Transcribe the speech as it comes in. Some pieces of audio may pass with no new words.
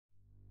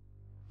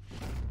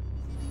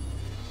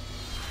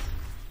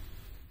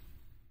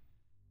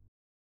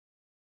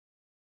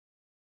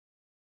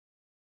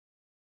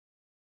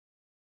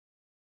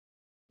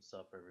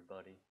What's up,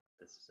 everybody?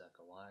 This is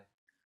Echo Y.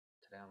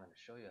 Today I'm going to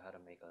show you how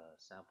to make a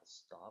sample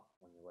stop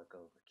when you let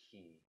go of a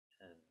key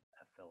in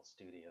FL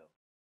Studio.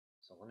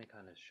 So let me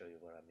kind of show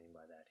you what I mean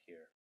by that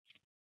here.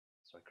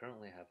 So I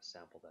currently have a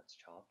sample that's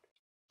chopped.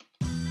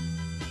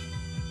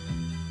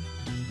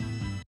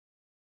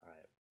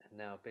 Alright, and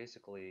now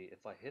basically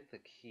if I hit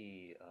the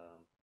key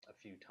a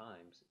few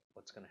times,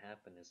 what's going to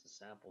happen is the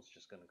sample's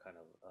just going to kind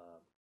of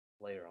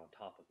layer on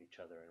top of each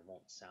other and it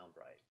won't sound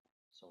right.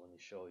 So let me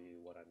show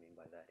you what I mean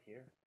by that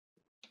here.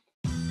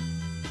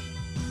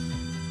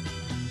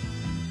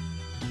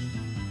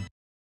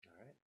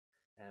 Alright,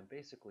 and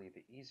basically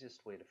the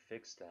easiest way to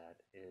fix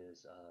that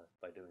is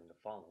by doing the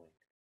following.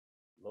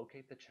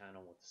 Locate the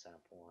channel with the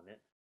sample on it,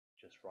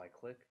 just right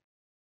click,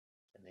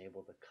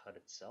 enable the cut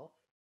itself,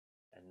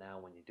 and now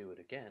when you do it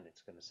again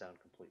it's going to sound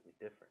completely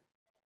different.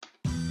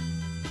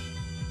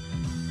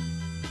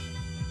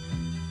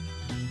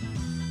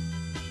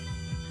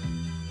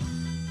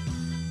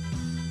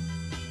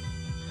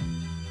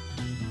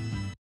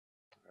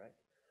 Alright,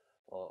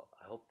 well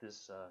I hope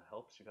this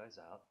helps you guys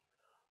out.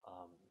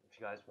 If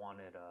you guys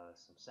wanted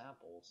some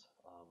samples,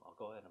 I'll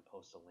go ahead and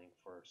post a link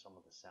for some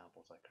of the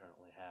samples I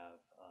currently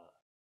have,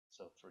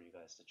 so for you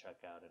guys to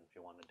check out, and if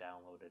you want to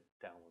download it,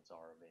 downloads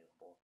are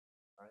available.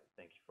 Alright,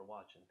 thank you for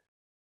watching.